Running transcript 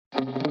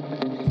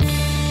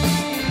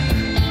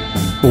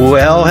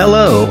Well,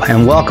 hello,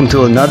 and welcome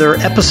to another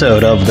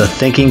episode of the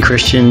Thinking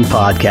Christian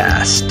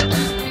Podcast.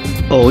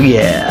 Oh,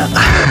 yeah.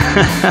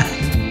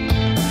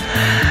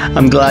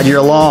 I'm glad you're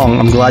along.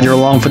 I'm glad you're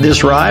along for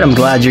this ride. I'm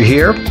glad you're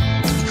here.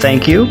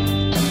 Thank you.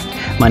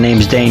 My name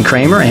is Dane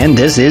Kramer, and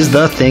this is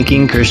the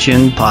Thinking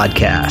Christian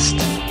Podcast.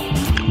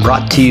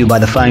 Brought to you by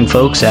the fine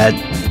folks at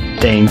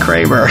Dane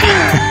Kramer.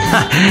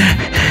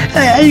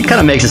 It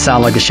kind of makes it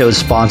sound like the show is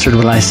sponsored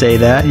when I say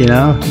that, you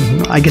know.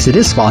 I guess it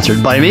is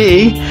sponsored by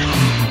me.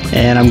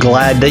 And I'm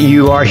glad that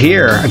you are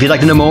here. If you'd like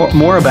to know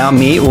more about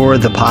me or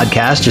the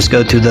podcast, just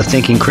go to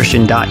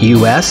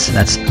thethinkingchristian.us.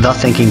 That's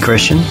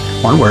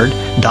thethinkingchristian, one word,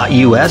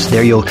 .us.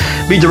 There you'll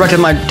be directed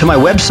to my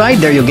website.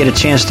 There you'll get a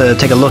chance to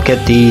take a look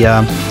at the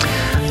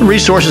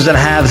resources that I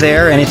have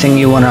there. Anything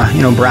you want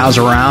to browse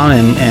around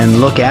and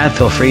look at,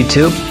 feel free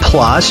to.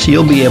 Plus,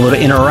 you'll be able to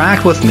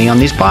interact with me on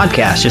these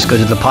podcasts. Just go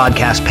to the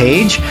podcast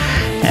page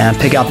and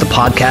pick out the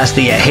podcast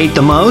that you hate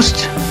the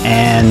most.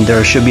 And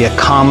there should be a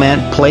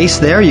comment place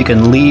there. You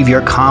can leave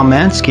your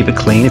comments. Keep it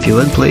clean if you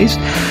would, please.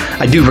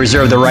 I do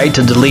reserve the right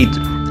to delete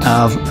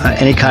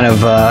any kind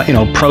of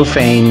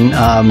profane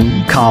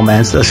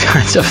comments, those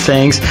kinds of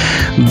things.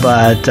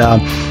 But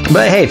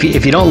hey,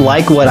 if you don't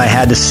like what I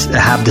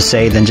have to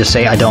say, then just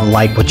say I don't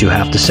like what you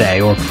have to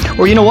say. Or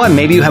you know what?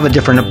 Maybe you have a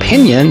different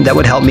opinion that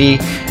would help me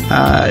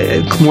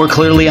more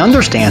clearly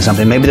understand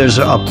something. Maybe there's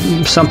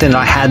something that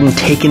I hadn't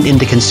taken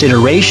into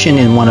consideration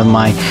in one of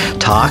my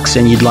talks,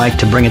 and you'd like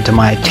to bring it to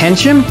my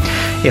attention.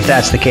 If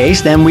that's the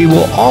case, then we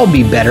will all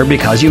be better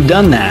because you've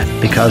done that.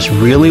 Because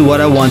really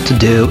what I want to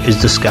do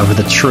is discover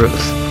the truth.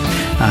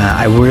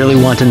 I really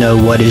want to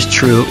know what is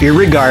true,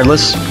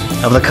 irregardless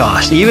of the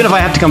cost. Even if I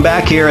have to come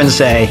back here and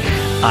say,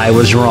 I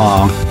was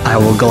wrong, I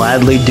will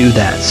gladly do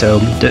that. So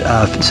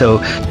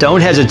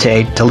don't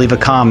hesitate to leave a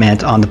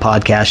comment on the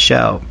podcast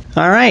show.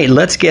 All right,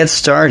 let's get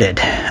started.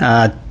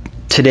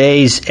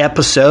 Today's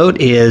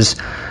episode is,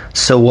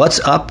 so what's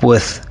up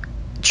with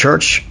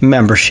church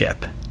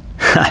membership?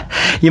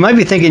 You might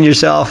be thinking to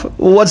yourself,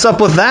 what's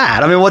up with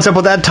that? I mean, what's up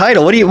with that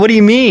title? What do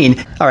you mean?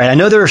 All right, I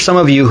know there are some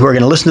of you who are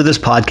going to listen to this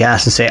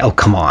podcast and say, oh,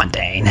 come on,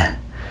 Dane.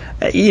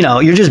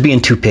 You're just being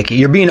too picky.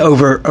 You're being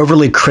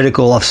overly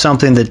critical of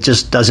something that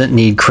just doesn't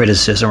need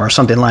criticism or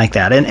something like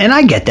that. And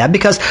I get that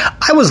because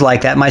I was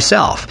like that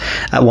myself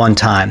at one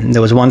time.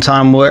 There was one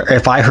time where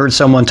if I heard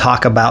someone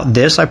talk about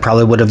this, I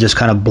probably would have just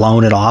kind of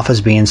blown it off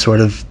as being sort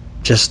of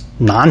just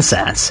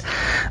nonsense.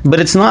 But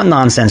it's not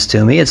nonsense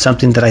to me. It's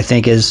something that I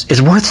think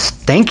is worth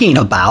thinking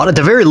about. At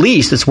the very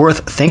least, it's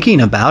worth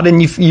thinking about.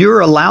 And you're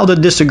allowed to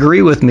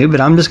disagree with me,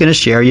 but I'm just going to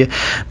share you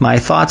my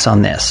thoughts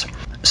on this.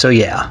 So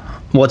yeah,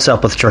 what's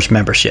up with church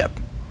membership?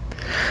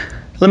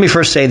 Let me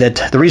first say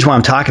that the reason why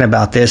I'm talking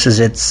about this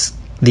is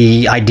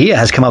the idea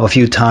has come up a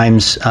few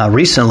times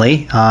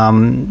recently,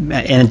 and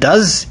it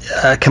does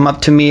come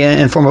up to me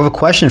in form of a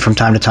question from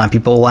time to time.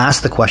 People will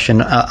ask the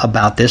question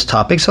about this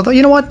topic, so I thought,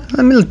 you know what,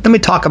 let me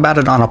talk about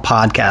it on a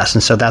podcast,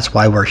 and so that's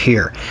why we're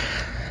here.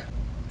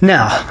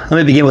 Now, let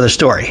me begin with a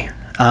story.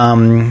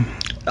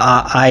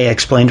 I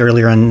explained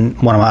earlier in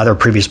one of my other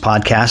previous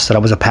podcasts that I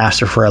was a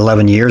pastor for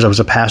 11 years. I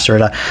was a pastor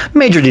at a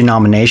major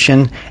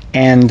denomination,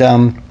 and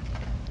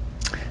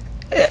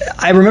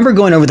I remember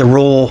going over the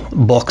rule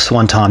books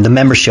one time, the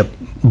membership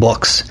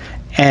books,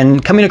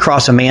 and coming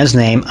across a man's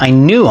name. I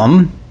knew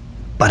him,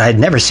 but I'd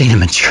never seen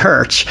him in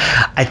church.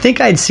 I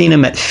think I'd seen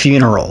him at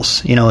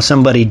funerals.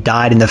 Somebody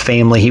died in the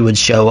family, he would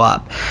show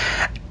up.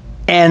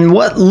 And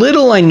what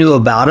little I knew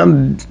about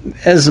him,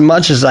 as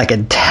much as I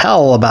could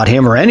tell about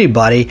him or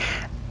anybody,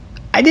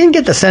 I didn't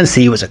get the sense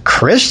that he was a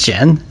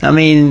Christian. I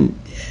mean,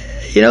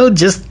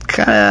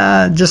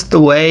 just the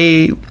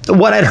way,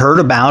 what I'd heard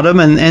about him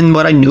and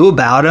what I knew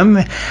about him,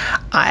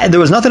 there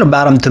was nothing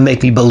about him to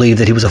make me believe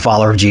that he was a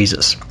follower of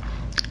Jesus.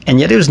 And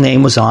yet his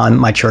name was on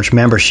my church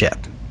membership.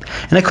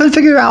 And I couldn't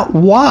figure out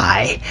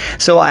why.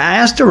 So I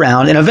asked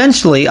around, and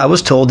eventually I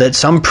was told that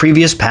some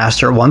previous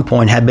pastor at one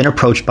point had been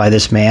approached by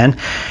this man,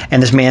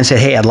 and this man said,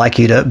 hey, I'd like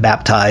you to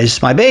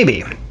baptize my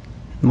baby.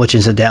 Which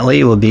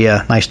incidentally will be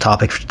a nice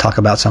topic to talk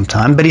about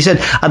sometime. But he said,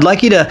 I'd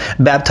like you to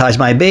baptize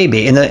my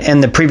baby.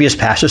 And the previous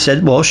pastor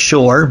said, well,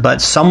 sure,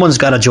 but someone's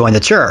got to join the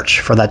church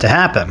for that to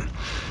happen.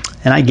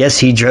 And I guess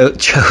he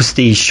chose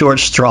the short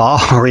straw,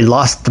 or he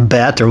lost the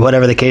bet, or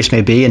whatever the case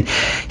may be, and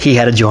he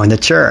had to join the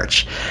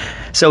church.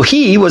 So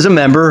he was a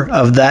member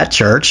of that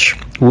church,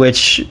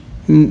 which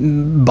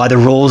by the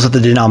rules of the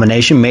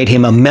denomination made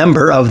him a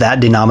member of that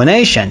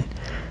denomination.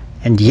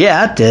 And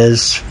yet,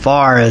 as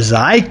far as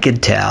I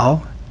could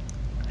tell,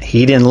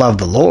 he didn't love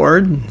the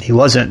Lord. He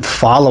wasn't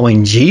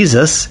following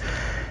Jesus.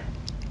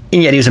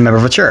 And yet he was a member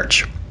of a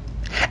church.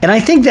 And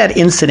I think that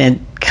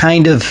incident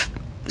kind of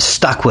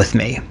stuck with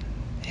me.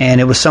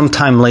 And it was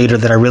sometime later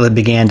that I really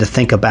began to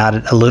think about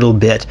it a little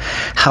bit.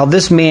 How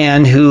this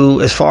man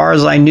who, as far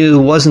as I knew,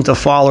 wasn't a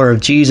follower of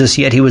Jesus,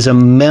 yet he was a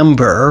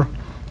member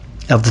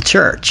of the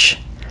church.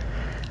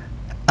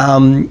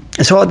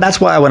 So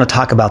that's why I want to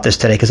talk about this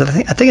today, because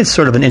I think it's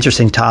sort of an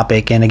interesting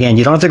topic. And again,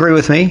 you don't have to agree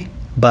with me,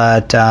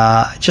 but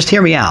just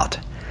hear me out.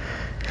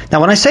 Now,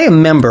 when I say a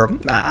member,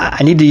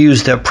 I need to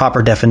use the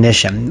proper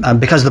definition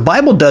because the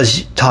Bible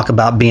does talk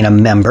about being a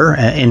member.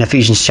 In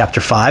Ephesians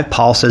chapter 5,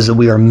 Paul says that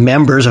we are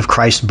members of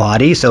Christ's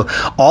body. So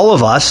all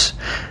of us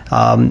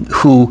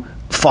who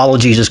follow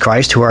Jesus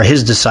Christ, who are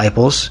his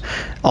disciples,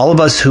 all of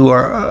us who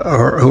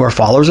are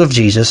followers of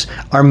Jesus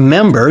are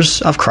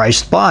members of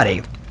Christ's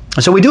body.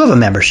 So we do have a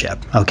membership,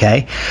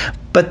 okay?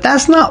 But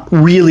that's not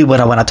really what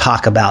I want to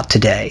talk about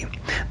today.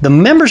 The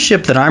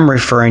membership that I'm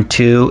referring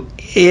to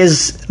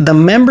is the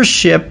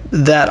membership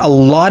that a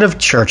lot of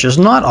churches,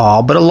 not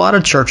all, but a lot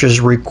of churches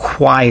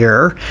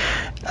require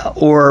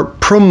or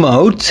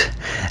promote.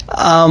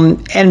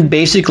 And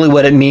basically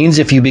what it means,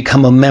 if you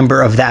become a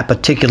member of that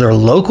particular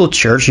local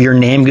church, your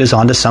name goes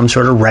onto some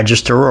sort of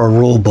register or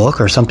rule book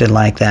or something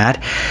like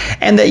that,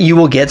 and that you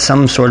will get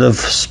some sort of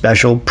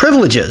special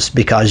privileges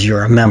because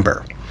you're a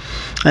member.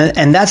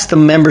 And that's the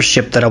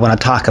membership that I want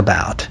to talk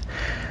about.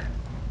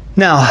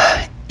 Now,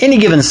 any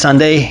given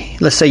Sunday,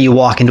 let's say you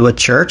walk into a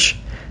church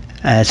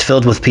and it's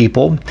filled with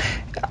people.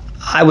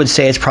 I would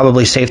say it's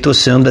probably safe to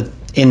assume that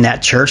in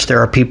that church there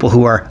are people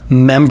who are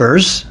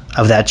members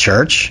of that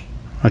church.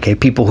 Okay,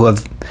 people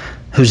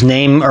whose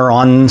name are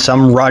on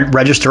some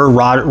register or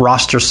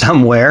roster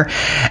somewhere,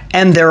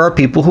 and there are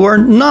people who are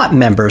not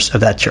members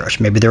of that church.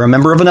 Maybe they're a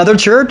member of another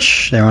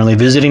church, they're only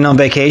visiting on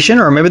vacation,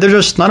 or maybe they're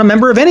just not a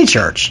member of any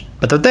church,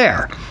 but they're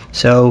there.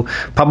 So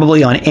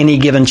probably on any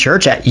given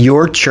church, at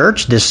your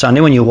church this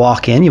Sunday when you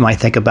walk in, you might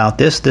think about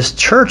this. This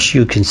church,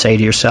 you can say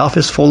to yourself,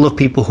 is full of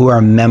people who are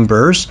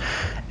members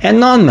and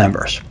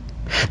non-members.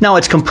 Now,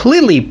 it's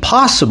completely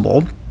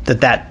possible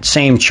that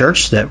same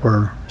church that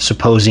we're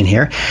supposing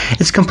here,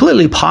 it's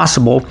completely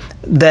possible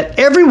that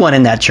everyone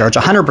in that church,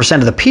 100%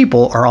 of the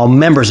people, are all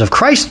members of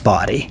Christ's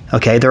body.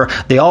 Okay,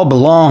 they all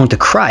belong to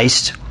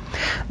Christ,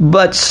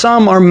 but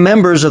some are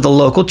members of the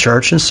local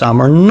church and some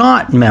are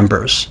not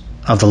members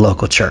of the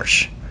local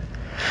church.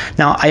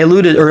 Now, I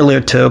alluded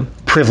earlier to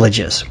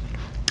privileges.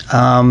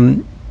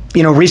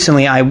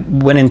 Recently I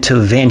went into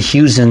Van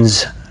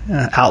Heusen's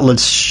outlet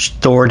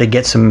store to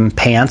get some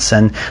pants,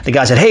 and the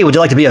guy said, "Hey, would you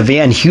like to be a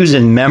Van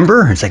Heusen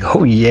member?" It's like,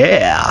 "Oh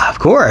yeah, of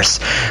course.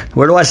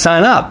 Where do I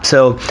sign up?"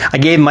 So I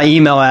gave him my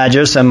email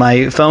address and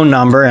my phone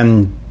number,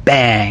 and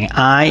bang,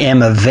 I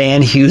am a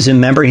Van Heusen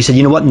member. He said,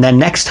 "You know what? And then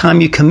next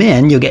time you come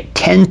in, you'll get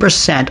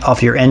 10%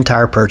 off your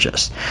entire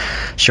purchase."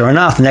 Sure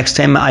enough, the next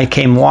time I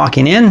came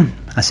walking in,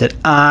 I said,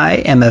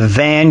 "I am a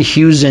Van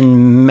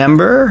Heusen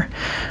member.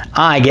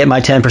 I get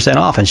my 10%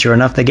 off." And sure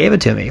enough, they gave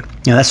it to me.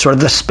 That's sort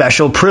of the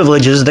special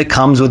privileges that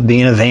comes with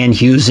being a Van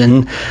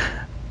Heusen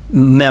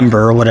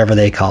member, or whatever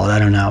they call it. I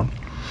don't know.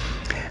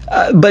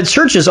 But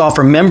churches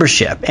offer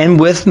membership, and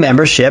with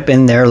membership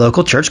in their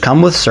local church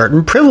come with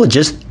certain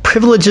privileges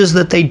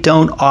that they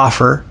don't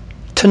offer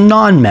to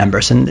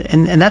non-members,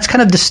 and that's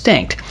kind of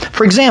distinct.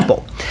 For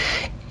example,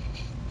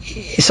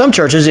 some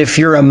churches, if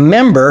you're a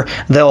member,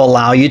 they'll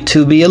allow you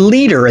to be a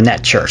leader in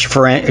that church.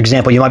 For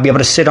example, you might be able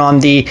to sit on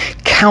the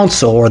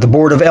council or the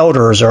board of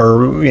elders,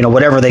 or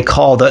whatever they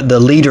call the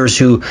leaders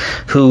who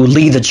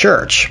lead the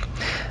church.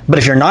 But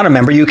if you're not a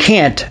member, you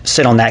can't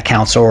sit on that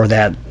council or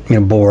that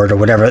board or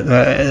whatever,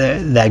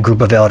 that group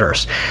of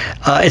elders.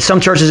 At some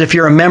churches, if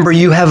you're a member,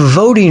 you have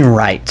voting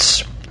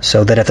rights.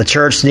 So that if the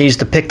church needs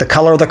to pick the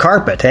color of the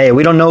carpet, hey,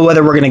 we don't know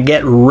whether we're going to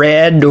get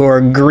red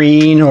or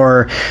green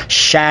or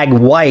shag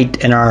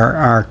white in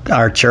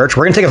our church,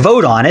 we're going to take a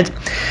vote on it.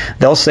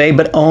 They'll say,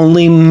 but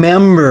only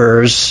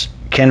members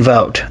can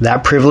vote.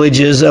 That privilege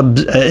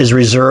is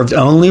reserved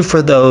only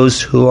for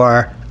those who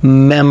are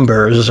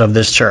members of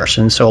this church.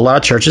 And so a lot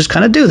of churches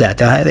kind of do that.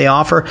 They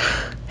offer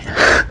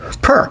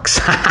perks.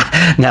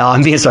 No,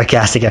 I'm being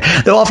sarcastic here.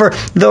 They'll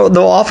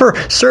offer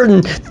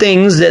certain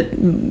things that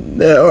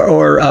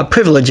or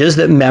privileges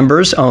that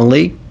members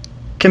only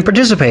can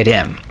participate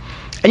in.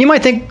 And you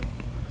might think,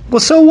 well,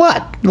 so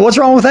what? What's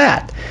wrong with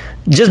that?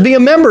 Just be a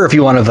member if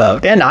you want to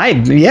vote. And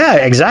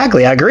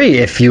exactly. I agree.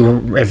 If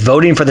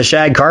voting for the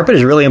shag carpet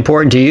is really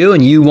important to you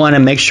and you want to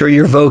make sure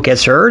your vote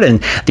gets heard,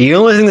 and the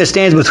only thing that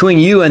stands between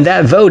you and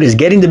that vote is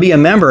getting to be a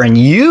member, and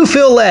you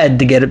feel led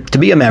to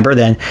be a member,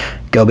 then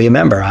go be a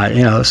member.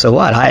 So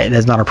what?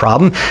 That's not a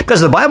problem,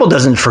 because the Bible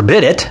doesn't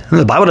forbid it.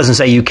 The Bible doesn't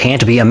say you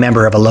can't be a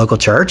member of a local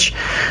church.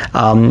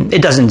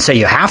 It doesn't say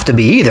you have to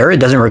be either. It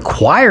doesn't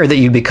require that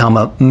you become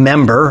a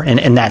member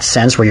in that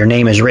sense where your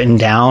name is written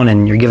down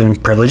and you're given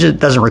privilege. It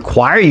doesn't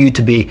require you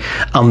to be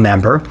a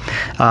member.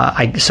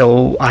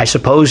 So I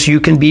suppose you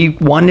can be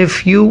one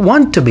if you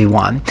want to be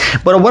one.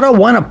 But what I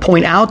want to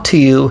point out to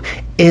you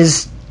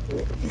is,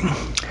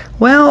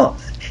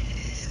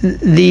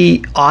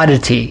 the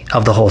oddity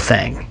of the whole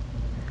thing.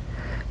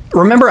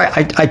 Remember,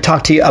 I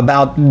talked to you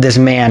about this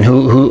man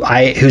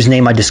whose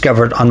name I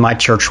discovered on my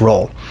church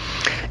roll.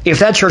 If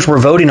that church were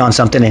voting on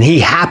something and he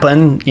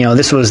happened,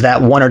 this was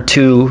that one or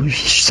two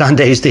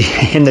Sundays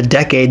in the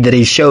decade that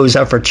he shows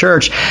up for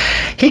church,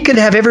 he could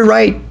have every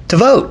right to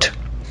vote.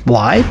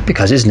 Why?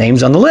 Because his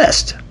name's on the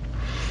list.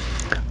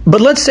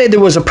 But let's say there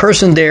was a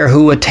person there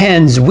who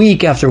attends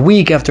week after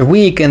week after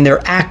week, and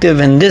they're active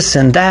in this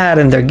and that,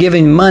 and they're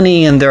giving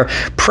money and they're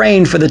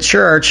praying for the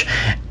church.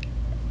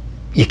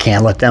 you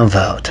can't let them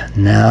vote.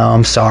 No,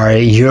 I'm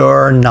sorry,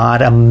 you're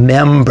not a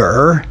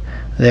member,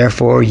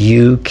 therefore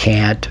you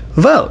can't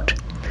vote.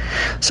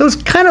 So it's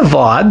kind of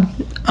odd.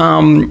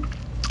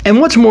 And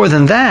what's more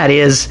than that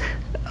is,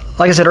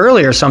 like I said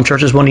earlier, some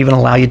churches won't even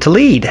allow you to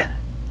lead.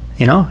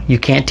 You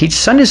can't teach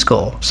Sunday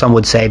school, some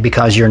would say,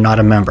 because you're not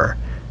a member.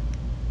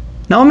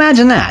 Now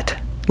imagine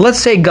that. Let's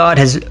say God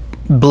has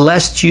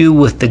blessed you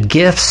with the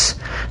gifts,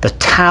 the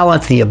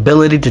talent, the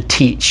ability to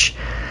teach.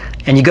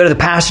 And you go to the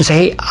pastor and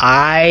say, hey,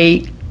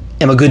 I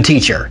am a good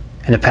teacher.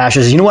 And the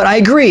pastor says, you know what, I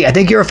agree. I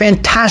think you're a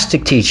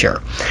fantastic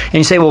teacher. And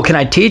you say, well, can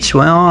I teach?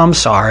 Well, I'm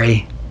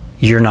sorry,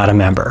 you're not a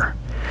member.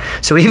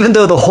 So even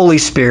though the Holy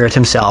Spirit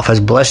himself has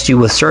blessed you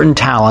with certain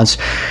talents,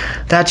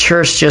 that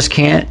church just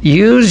can't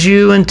use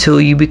you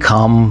until you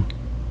become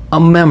a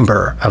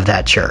member of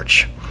that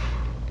church.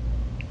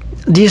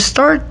 Do you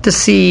start to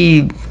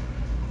see,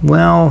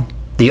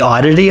 the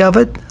oddity of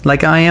it,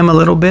 like I am a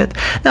little bit?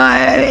 Now,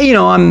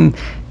 I'm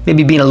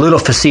maybe being a little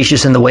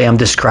facetious in the way I'm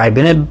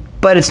describing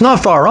it, but it's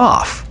not far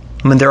off.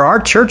 I mean, there are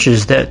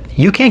churches that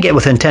you can't get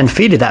within 10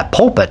 feet of that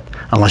pulpit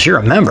unless you're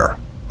a member.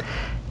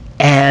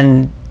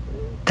 And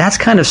that's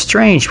kind of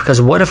strange,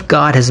 because what if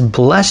God has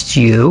blessed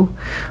you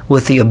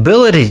with the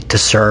ability to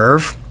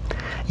serve,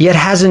 yet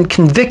hasn't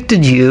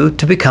convicted you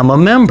to become a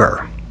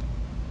member?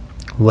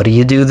 What do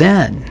you do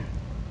then?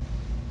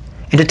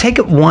 And to take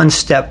it one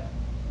step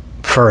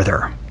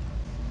further,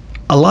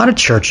 a lot of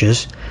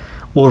churches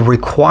will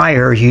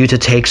require you to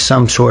take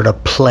some sort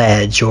of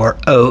pledge or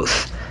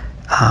oath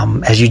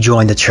as you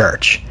join the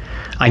church.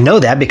 I know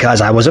that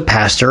because I was a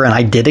pastor and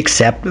I did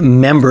accept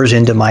members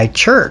into my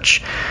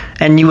church.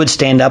 And you would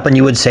stand up and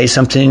you would say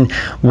something,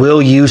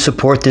 will you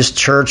support this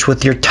church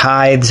with your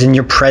tithes and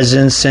your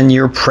presence and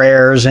your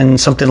prayers and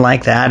something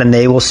like that? And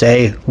they will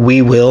say,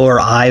 we will,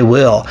 or I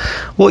will.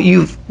 Well,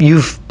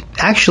 you've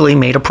actually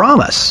made a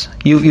promise.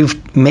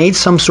 You've made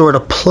some sort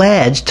of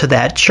pledge to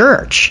that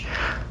church.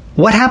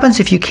 What happens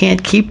if you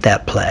can't keep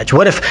that pledge?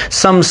 What if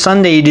some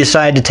Sunday you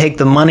decide to take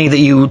the money that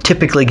you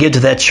typically give to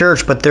that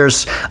church, but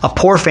there's a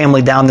poor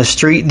family down the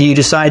street that you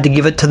decide to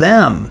give it to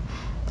them?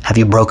 Have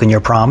you broken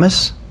your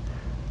promise?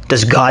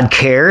 Does God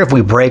care if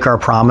we break our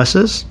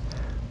promises?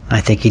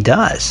 I think He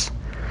does.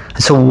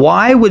 And so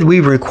why would we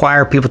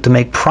require people to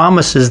make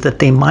promises that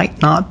they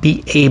might not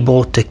be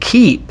able to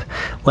keep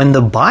when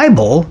the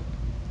Bible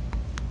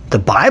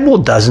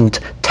doesn't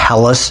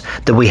tell us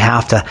that we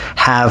have to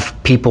have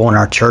people in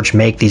our church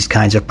make these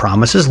kinds of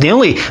promises. The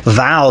only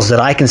vows that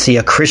I can see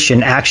a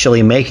Christian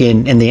actually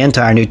making in the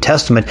entire New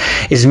Testament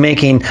is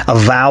making a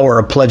vow or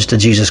a pledge to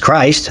Jesus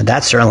Christ.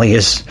 That certainly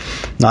is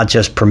not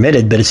just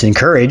permitted, but it's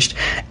encouraged.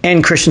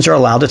 And Christians are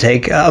allowed to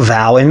take a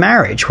vow in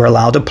marriage. We're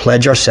allowed to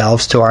pledge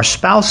ourselves to our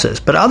spouses.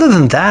 But other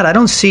than that, I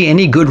don't see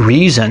any good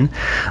reason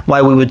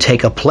why we would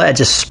take a pledge,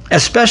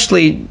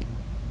 especially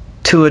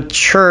to a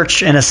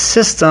church and a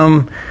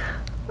system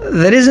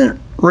that isn't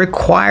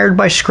required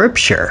by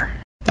Scripture.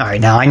 All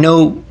right, now I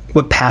know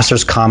what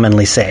pastors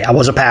commonly say. I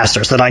was a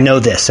pastor, so that I know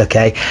this,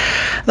 okay?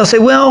 They'll say,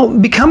 well,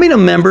 becoming a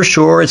member,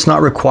 sure, it's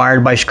not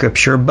required by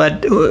Scripture,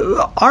 but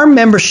our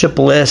membership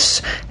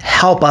lists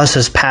help us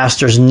as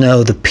pastors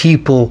know the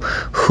people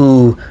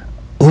who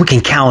we can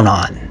count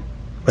on,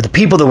 or the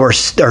people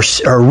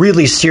that are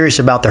really serious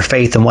about their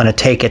faith and want to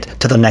take it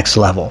to the next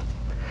level.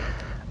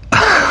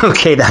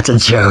 Okay, that's a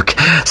joke.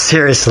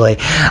 Seriously.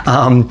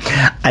 And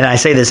I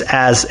say this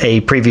as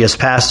a previous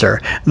pastor,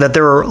 that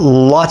there are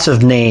lots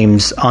of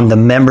names on the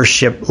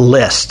membership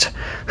list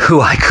who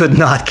I could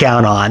not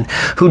count on,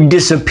 who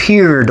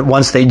disappeared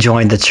once they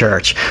joined the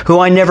church, who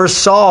I never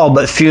saw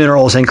but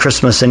funerals and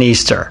Christmas and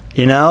Easter.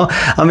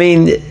 I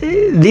mean,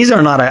 these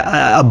are not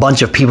a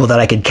bunch of people that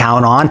I could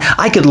count on.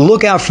 I could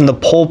look out from the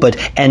pulpit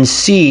and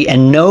see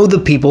and know the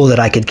people that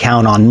I could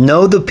count on,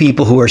 know the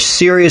people who are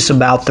serious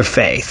about their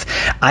faith.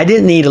 I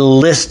didn't need a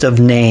list of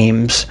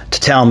names to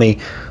tell me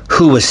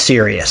who was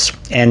serious.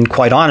 And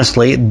quite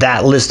honestly,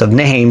 that list of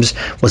names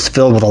was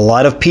filled with a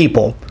lot of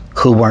people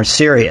who weren't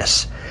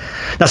serious.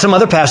 Now, some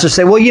other pastors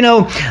say,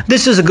 well,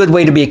 this is a good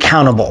way to be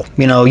accountable.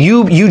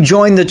 You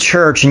join the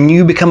church and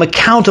you become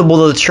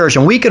accountable to the church,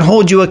 and we can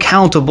hold you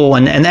accountable,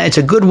 and that it's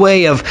a good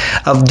way of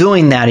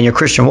doing that in your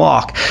Christian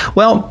walk.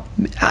 Well,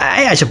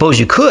 I suppose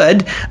you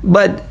could,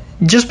 but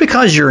just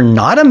because you're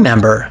not a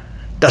member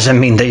doesn't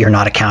mean that you're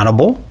not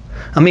accountable.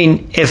 I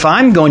mean, if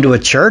I'm going to a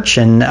church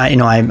and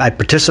I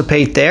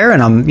participate there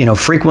and I'm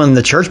frequenting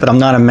the church, but I'm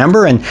not a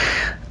member, and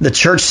the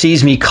church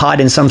sees me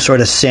caught in some sort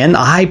of sin,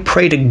 I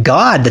pray to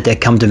God that they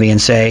come to me and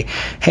say,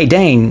 "Hey,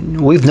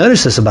 Dane, we've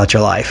noticed this about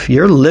your life.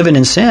 You're living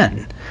in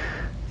sin."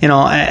 And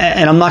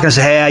I'm not going to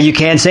say, "Hey, you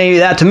can't say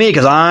that to me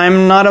because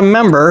I'm not a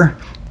member."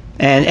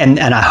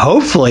 And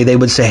hopefully they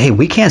would say, "Hey,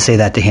 we can't say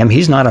that to him.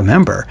 He's not a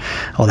member."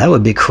 Oh, that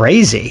would be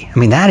crazy. I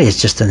mean, that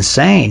is just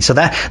insane. So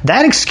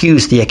that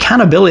excuse, the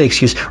accountability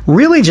excuse,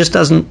 really just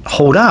doesn't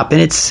hold up.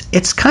 And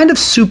it's kind of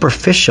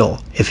superficial,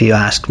 if you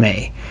ask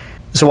me.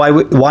 So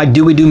why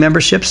do we do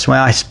memberships?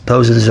 Well, I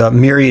suppose there's a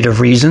myriad of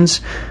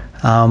reasons.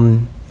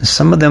 Some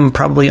of them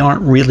probably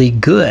aren't really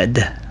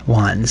good.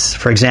 ones.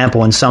 For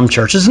example, in some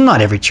churches,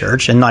 not every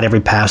church and not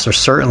every pastor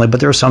certainly, but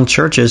there are some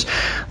churches,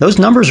 those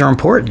numbers are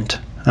important.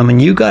 I mean,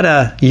 you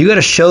gotta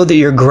show that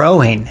you're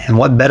growing, and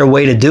what better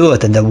way to do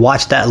it than to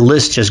watch that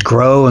list just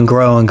grow and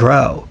grow and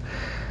grow.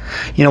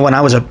 You know, when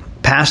I was a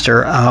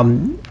pastor,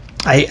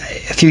 a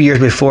few years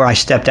before I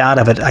stepped out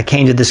of it, I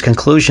came to this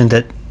conclusion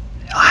that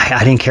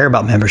I didn't care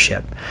about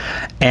membership,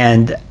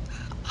 and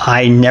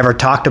I never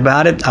talked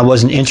about it. I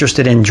wasn't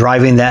interested in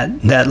driving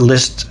that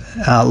list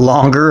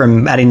longer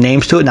and adding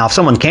names to it. Now, if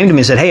someone came to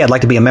me and said, "Hey, I'd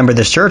like to be a member of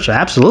this church,"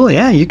 absolutely,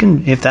 yeah, you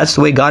can. If that's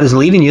the way God is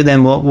leading you,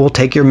 then we'll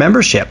take your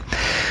membership.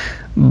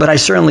 But I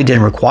certainly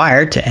didn't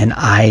require it, and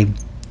I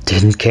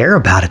didn't care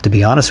about it, to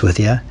be honest with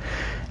you.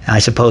 I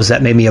suppose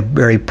that made me a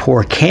very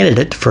poor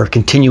candidate for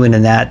continuing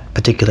in that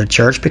particular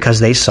church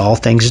because they saw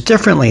things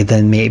differently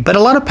than me. But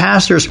a lot of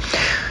pastors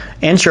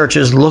and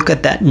churches look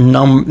at that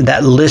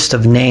list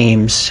of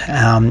names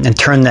and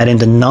turn that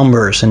into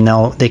numbers, and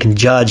now they can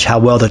judge how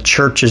well the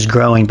church is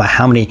growing by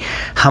how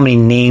many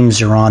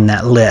names are on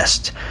that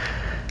list.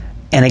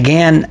 And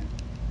again,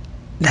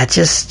 that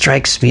just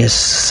strikes me as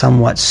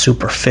somewhat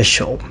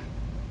superficial,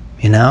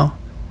 you know?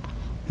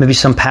 Maybe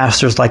some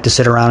pastors like to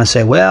sit around and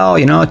say, well,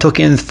 you know, I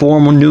took in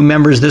 4 new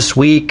members this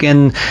week,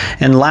 and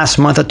last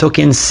month I took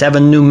in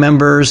 7 new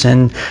members,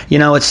 and, you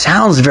know, it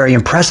sounds very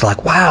impressive,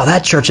 like, wow,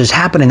 that church is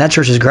happening, that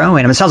church is growing.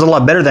 I mean, it sounds a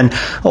lot better than,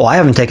 oh, I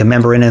haven't taken a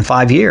member in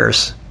 5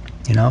 years,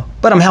 you know,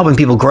 but I'm helping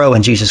people grow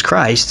in Jesus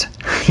Christ.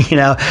 You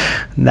know,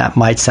 that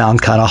might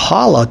sound kind of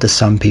hollow to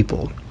some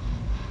people.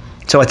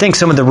 So I think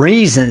some of the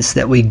reasons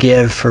that we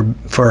give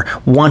for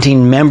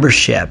wanting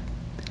membership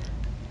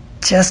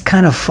just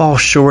kind of fall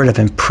short of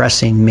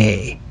impressing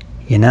me,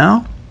 you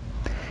know?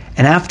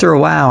 And after a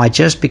while, I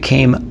just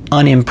became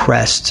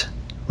unimpressed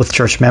with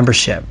church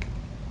membership.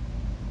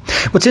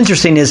 What's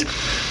interesting is,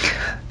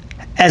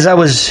 as I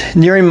was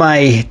nearing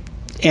my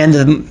end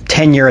of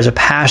tenure as a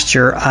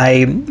pastor,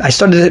 I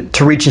started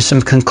to reach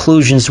some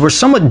conclusions that were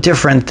somewhat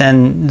different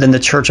than the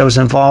church I was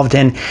involved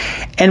in.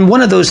 And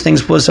one of those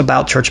things was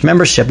about church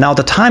membership. Now, at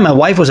the time, my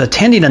wife was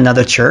attending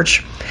another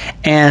church,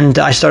 and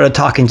I started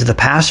talking to the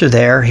pastor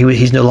there.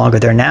 He's no longer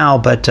there now,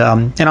 but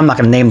and I'm not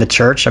going to name the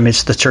church. I mean,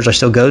 it's the church I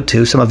still go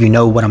to. Some of you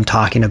know what I'm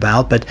talking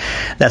about, but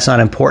that's not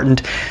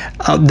important.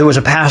 There was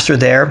a pastor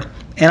there,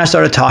 and I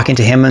started talking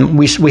to him, and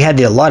we had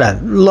a lot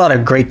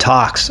of great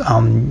talks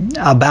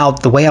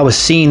about the way I was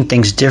seeing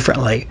things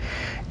differently.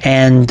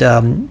 And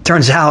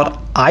turns out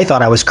I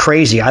thought I was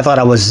crazy. I thought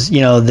I was,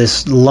 you know,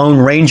 this Lone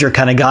Ranger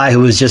kind of guy who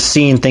was just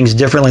seeing things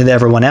differently than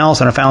everyone else.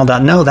 And I found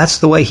out, no, that's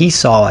the way he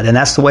saw it. And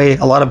that's the way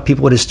a lot of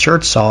people at his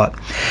church saw it.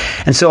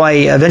 And so I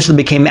eventually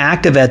became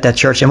active at that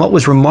church. And what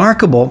was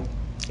remarkable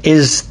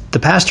is the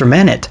pastor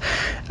meant it.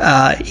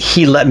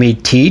 He let me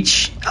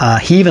teach.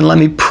 He even let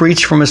me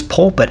preach from his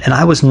pulpit. And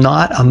I was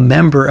not a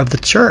member of the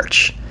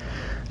church.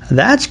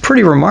 That's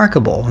pretty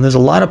remarkable. And there's a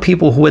lot of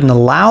people who wouldn't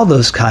allow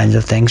those kinds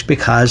of things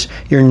because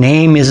your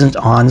name isn't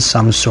on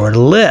some sort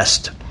of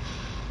list.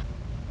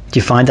 Do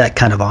you find that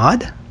kind of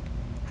odd?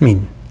 I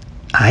mean,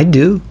 I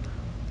do.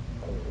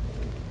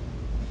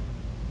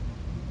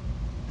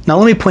 Now,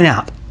 let me point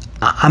out,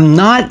 I'm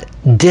not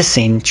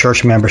dissing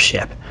church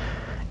membership.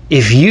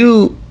 If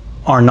you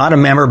are not a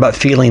member but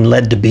feeling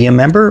led to be a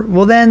member,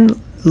 well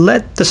then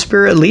let the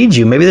Spirit lead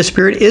you. Maybe the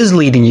Spirit is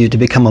leading you to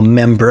become a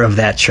member of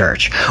that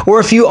church. Or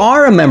if you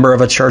are a member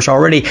of a church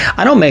already,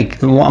 I'm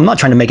not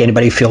trying to make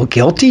anybody feel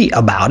guilty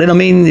about it. I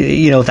mean,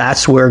 you know, if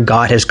that's where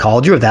God has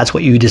called you, if that's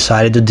what you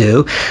decided to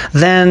do,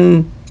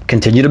 then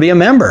continue to be a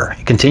member.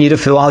 Continue to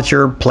fill out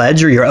your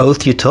pledge or your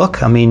oath you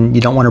took. I mean,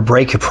 you don't want to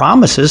break your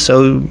promises,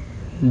 so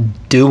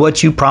do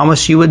what you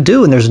promised you would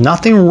do. And there's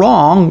nothing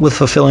wrong with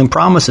fulfilling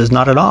promises,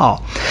 not at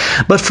all.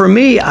 But for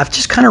me, I've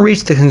just kind of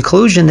reached the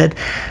conclusion that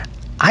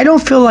I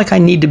don't feel like I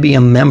need to be a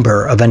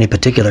member of any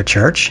particular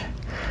church.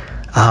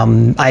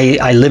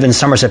 I live in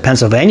Somerset,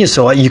 Pennsylvania,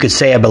 so you could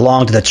say I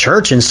belong to the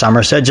church in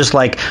Somerset, just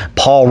like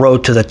Paul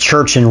wrote to the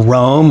church in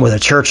Rome or the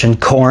church in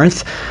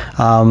Corinth.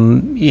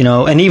 You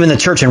know, and even the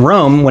church in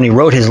Rome, when he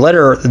wrote his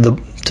letter, the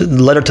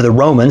letter to the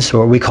Romans,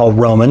 or we call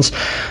Romans,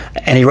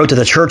 and he wrote to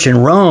the church in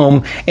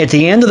Rome, at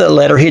the end of the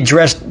letter, he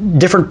addressed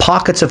different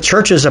pockets of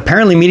churches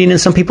apparently meeting in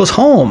some people's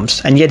homes.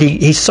 And yet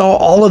he saw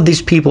all of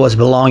these people as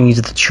belonging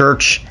to the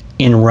church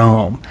in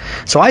Rome.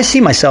 So I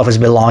see myself as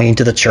belonging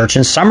to the church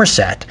in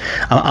Somerset.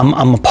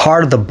 I'm a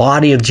part of the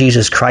body of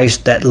Jesus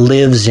Christ that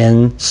lives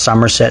in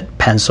Somerset,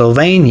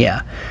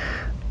 Pennsylvania.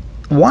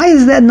 Why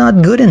is that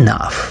not good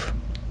enough?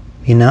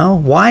 You know,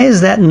 why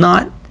is that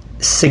not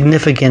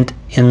significant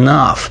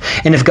enough?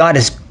 And if God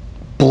has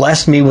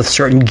blessed me with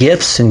certain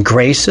gifts and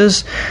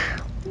graces,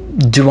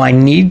 do I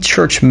need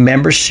church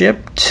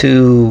membership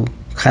to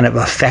kind of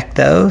affect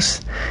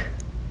those?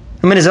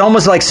 I mean, it's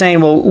almost like saying,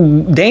 well,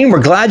 Dane,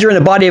 we're glad you're in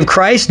the body of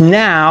Christ.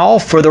 Now,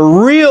 for the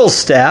real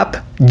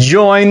step,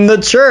 join the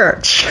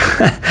church.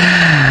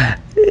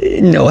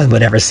 No one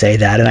would ever say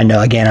that. And I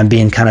know, again, I'm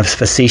being kind of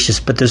facetious,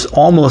 but there's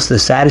almost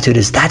this attitude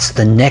is that's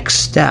the next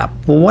step.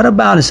 Well, what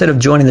about instead of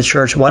joining the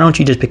church, why don't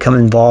you just become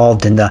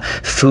involved in the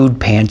food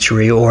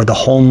pantry or the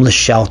homeless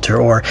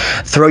shelter, or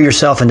throw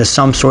yourself into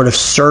some sort of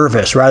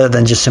service rather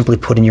than just simply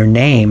putting your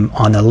name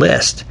on the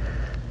list?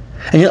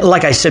 And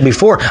like I said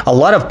before, a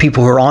lot of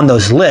people who are on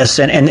those lists,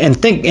 and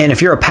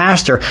if you're a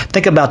pastor,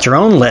 think about your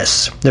own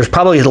lists. There's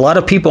probably a lot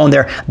of people on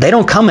there, they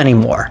don't come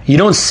anymore. You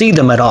don't see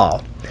them at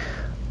all.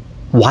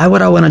 Why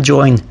would I want to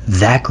join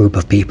that group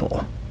of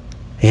people?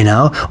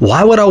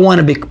 Why would I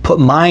want to put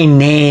my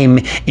name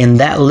in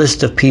that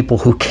list of people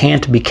who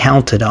can't be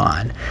counted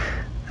on?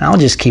 I'll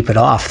just keep it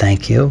off,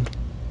 thank you.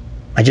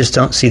 I just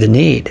don't see the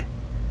need.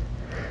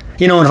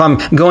 If I'm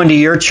going to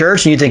your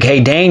church and you think, hey,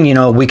 Dane,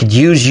 we could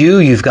use you.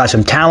 You've got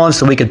some talents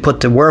that we could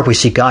put to work. We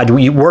see God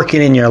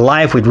working in your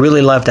life. We'd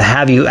really love to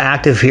have you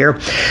active here,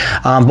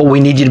 but we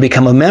need you to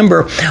become a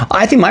member.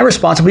 I think my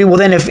response would be, well,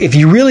 then if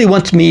you really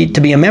want me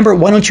to be a member,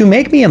 why don't you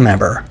make me a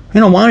member? Why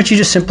don't you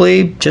just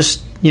simply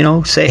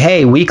say,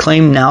 hey, we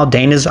claim now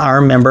Dane is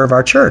our member of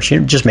our church.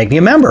 Just make me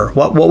a member.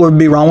 What would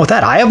be wrong with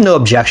that? I have no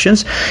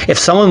objections. If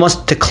someone wants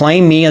to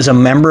claim me as a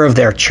member of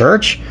their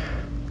church,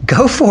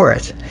 go for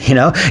it.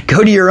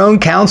 Go to your own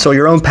council,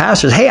 your own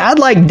pastors. Hey, I'd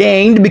like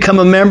Dane to become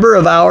a member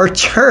of our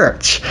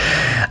church.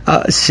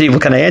 See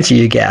what kind of answer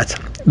you get.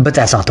 But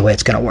that's not the way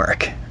it's going to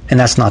work. And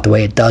that's not the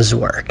way it does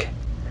work.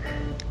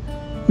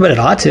 But it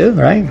ought to,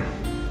 right?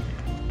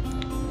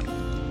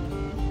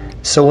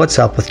 So what's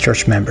up with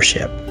church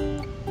membership?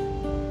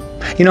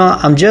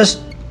 I'm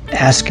just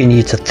asking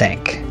you to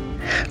think.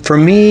 For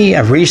me,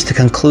 I've reached the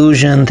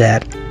conclusion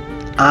that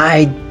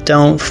I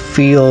don't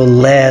feel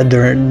led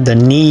or the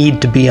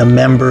need to be a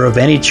member of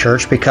any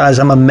church because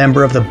I'm a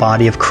member of the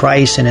body of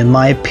Christ, and in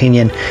my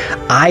opinion,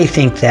 I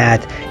think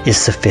that is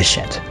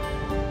sufficient.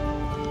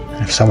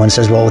 And if someone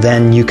says, well,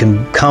 then you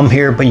can come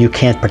here but you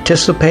can't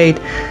participate,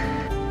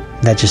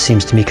 that just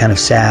seems to me kind of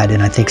sad,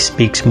 and I think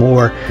speaks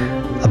more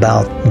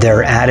about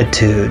their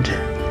attitude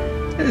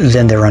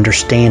than their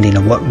understanding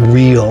of what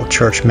real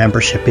church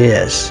membership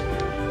is,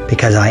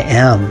 because I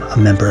am a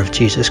member of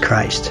Jesus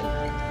Christ.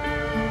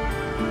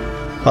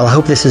 Well, I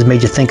hope this has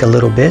made you think a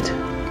little bit,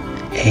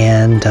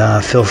 and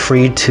feel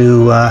free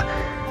to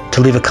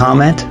leave a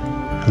comment.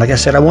 Like I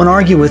said, I won't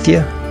argue with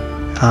you.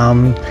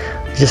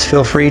 Just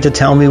feel free to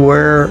tell me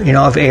where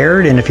I've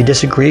erred, and if you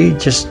disagree,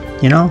 just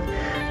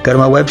go to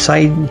my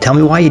website and tell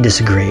me why you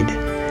disagreed,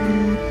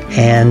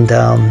 and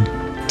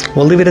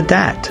we'll leave it at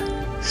that.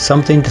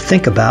 Something to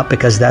think about,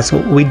 because that's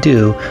what we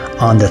do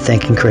on The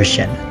Thinking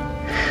Christian.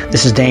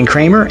 This is Dane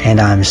Kramer, and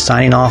I'm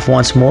signing off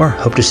once more.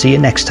 Hope to see you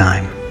next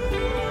time.